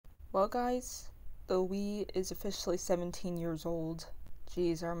Well, guys, the Wii is officially 17 years old.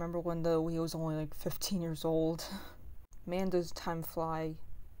 Jeez, I remember when the Wii was only like 15 years old. Man, does time fly.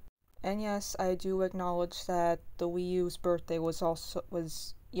 And yes, I do acknowledge that the Wii U's birthday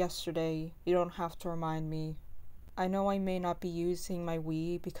was yesterday. You don't have to remind me. I know I may not be using my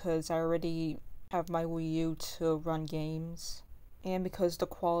Wii because I already have my Wii U to run games, and because the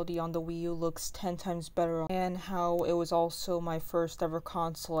quality on the Wii U looks 10 times better, and how it was also my first ever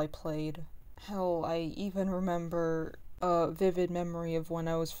console I played. Hell, I even remember a vivid memory of when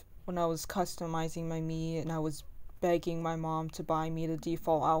I was customizing my Mii and I was begging my mom to buy me the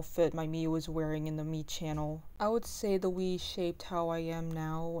default outfit my Mii was wearing in the Mii channel. I would say the Wii shaped how I am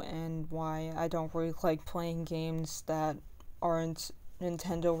now and why I don't really like playing games that aren't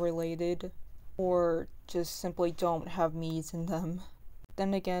Nintendo related, or just simply don't have Miis in them.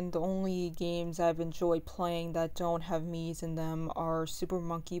 Then again, the only games I've enjoyed playing that don't have Miis in them are Super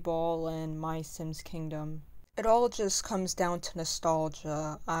Monkey Ball and My Sims Kingdom. It all just comes down to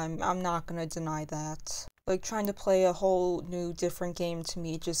nostalgia. I'm not gonna deny that. Like, trying to play a whole new different game to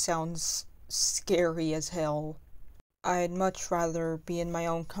me just sounds scary as hell. I'd much rather be in my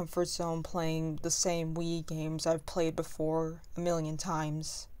own comfort zone playing the same Wii games I've played before a million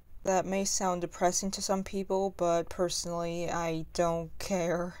times. That may sound depressing to some people, but personally, I don't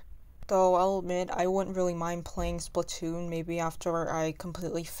care. Though I'll admit, I wouldn't really mind playing Splatoon maybe after I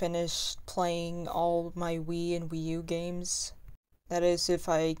completely finished playing all my Wii and Wii U games. That is, if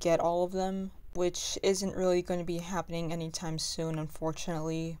I get all of them, which isn't really going to be happening anytime soon,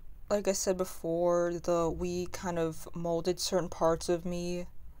 unfortunately. Like I said before, the Wii kind of molded certain parts of me,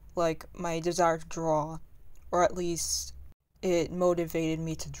 like my desire to draw, or at least it motivated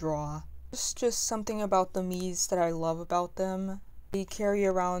me to draw. It's just something about the Miis that I love about them. They carry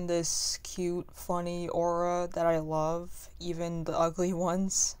around this cute, funny aura that I love, even the ugly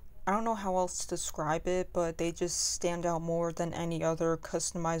ones. I don't know how else to describe it, but they just stand out more than any other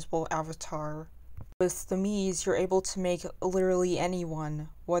customizable avatar. With the Miis, you're able to make literally anyone,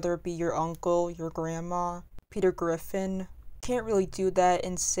 whether it be your uncle, your grandma, Peter Griffin. Can't really do that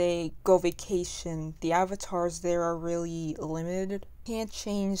in, say, Go Vacation. The avatars there are really limited. Can't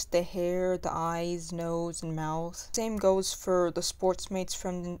change the hair, the eyes, nose, and mouth. Same goes for the sports mates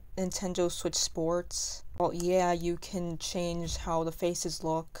from Nintendo Switch Sports. Well, yeah, you can change how the faces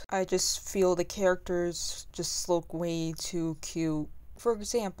look. I just feel the characters just look way too cute. For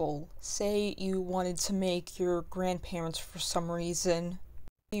example, say you wanted to make your grandparents for some reason.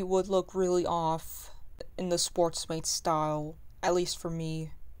 You would look really off in the Sportsmate style, at least for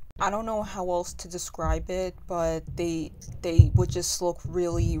me. I don't know how else to describe it, but they would just look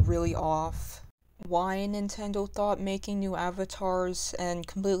really, really off. Why Nintendo thought making new avatars and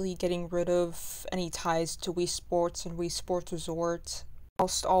completely getting rid of any ties to Wii Sports and Wii Sports Resort,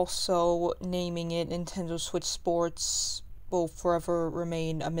 whilst also naming it Nintendo Switch Sports, will forever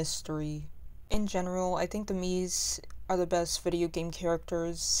remain a mystery. In general, I think the Miis are the best video game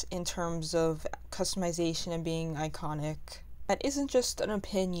characters in terms of customization and being iconic. That isn't just an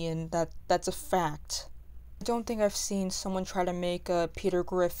opinion, that's a fact. I don't think I've seen someone try to make a Peter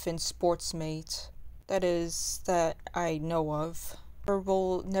Griffin Sportsmate. That is, that I know of. There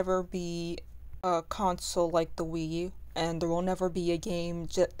will never be a console like the Wii, and there will never be a game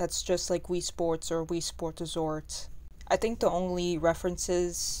that's just like Wii Sports or Wii Sports Resort. I think the only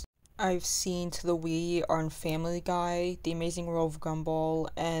references I've seen to the Wii are in Family Guy, The Amazing World of Gumball,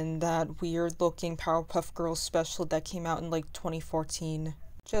 and that weird-looking Powerpuff Girls special that came out in like 2014.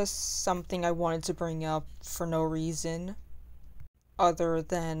 Just something I wanted to bring up for no reason, other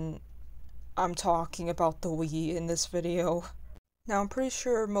than I'm talking about the Wii in this video. Now, I'm pretty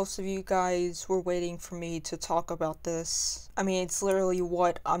sure most of you guys were waiting for me to talk about this. I mean, it's literally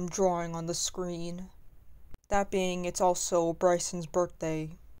what I'm drawing on the screen. That being, it's also Bryson's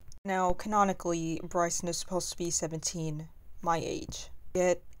birthday. Now, canonically, Bryson is supposed to be 17, my age.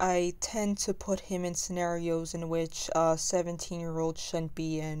 Yet, I tend to put him in scenarios in which a 17-year-old shouldn't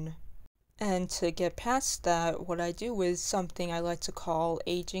be in. And to get past that, what I do is something I like to call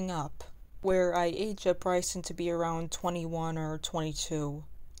aging up, where I age up Bryson to be around 21 or 22.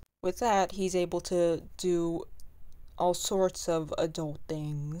 With that, he's able to do all sorts of adult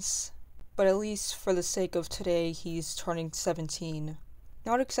things. But at least for the sake of today, he's turning 17.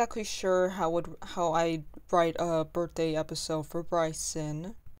 Not exactly sure how I'd write a birthday episode for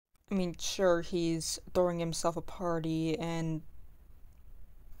Bryson. I mean, sure, he's throwing himself a party and,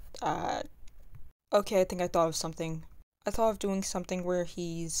 okay, I think I thought of something. I thought of doing something where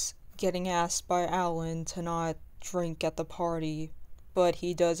he's getting asked by Alan to not drink at the party, but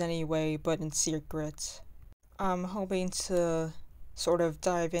he does anyway, but in secret. I'm hoping to sort of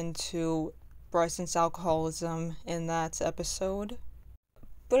dive into Bryson's alcoholism in that episode,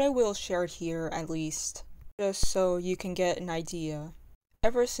 but I will share it here at least, just so you can get an idea.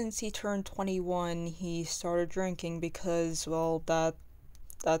 Ever since he turned 21, he started drinking because, well,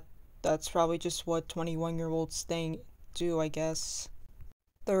 that's probably just what 21-year-olds do, I guess.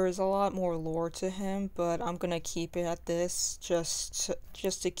 There is a lot more lore to him, but I'm gonna keep it at this, just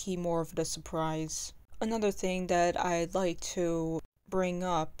to keep more of it a surprise. Another thing that I'd like to bring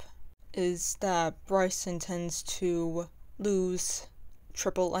up is that Bryson tends to lose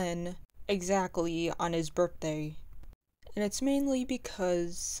Triple N exactly on his birthday. And it's mainly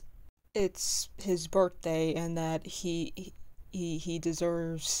because it's his birthday and that he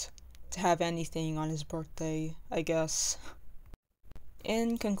deserves to have anything on his birthday, I guess.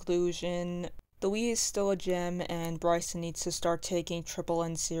 In conclusion, the Wii is still a gem and Bryson needs to start taking Triple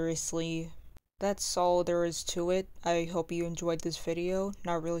N seriously. That's all there is to it. I hope you enjoyed this video.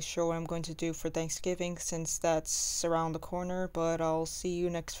 Not really sure what I'm going to do for Thanksgiving since that's around the corner, but I'll see you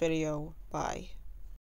next video. Bye.